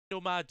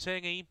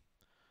Martini.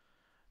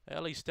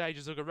 Early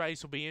stages of the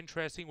race will be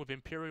interesting, with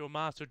Imperial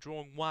Master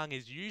drawing one.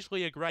 Is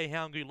usually a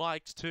greyhound who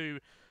likes to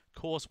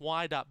course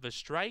wide up the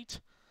straight.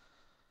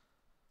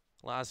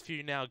 Last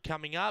few now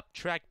coming up.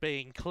 Track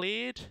being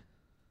cleared.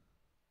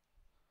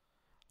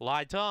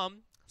 Light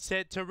on.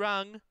 Set to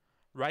run.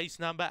 Race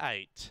number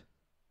 8.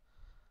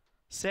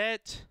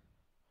 Set.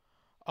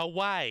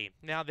 Away.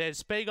 Now there's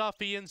speed off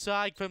the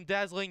inside from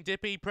Dazzling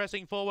Dippy,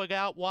 pressing forward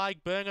out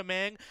wide.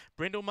 Birmingham,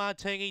 Brindle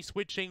Martini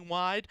switching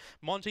wide.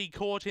 Monty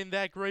Court in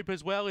that group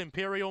as well.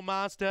 Imperial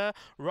Master,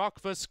 Rock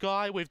the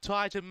Sky with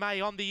Titan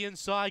May on the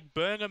inside.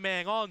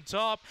 Birmingham on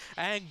top,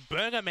 and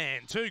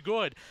Birmingham too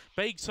good.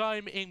 Beaks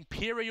home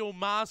Imperial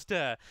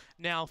Master.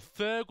 Now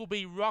third will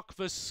be Rock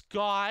the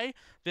Sky.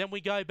 Then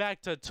we go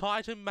back to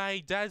Titan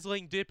May,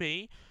 Dazzling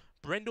Dippy,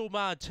 Brindle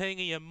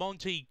Martini and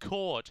Monty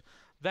Court.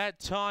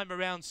 That time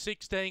around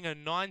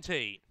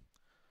 16:90.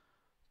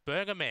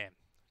 Birmingham,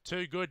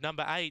 too good,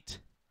 number 8.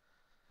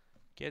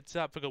 Gets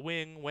up for the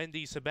win.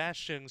 Wendy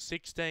Sebastian,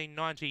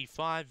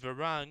 16:95 the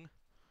run.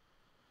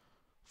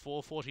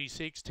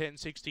 4:46,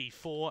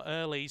 10:64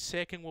 early.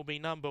 Second will be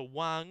number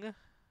 1.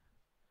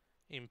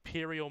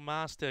 Imperial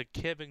Master,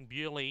 Kevin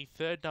Bewley.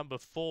 Third, number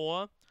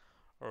 4.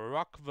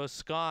 Rock the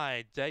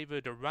Sky,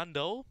 David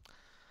Arundel.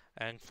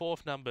 And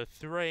fourth, number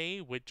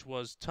 3, which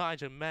was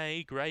Titan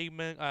May,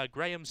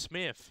 Graham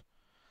Smith.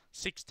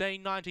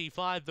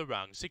 16:95 the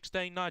run.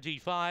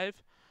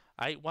 16:95,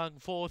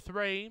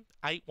 8143,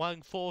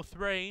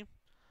 8143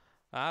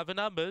 are the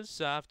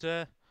numbers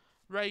after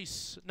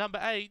race number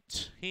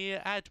 8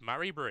 here at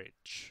Murray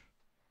Bridge.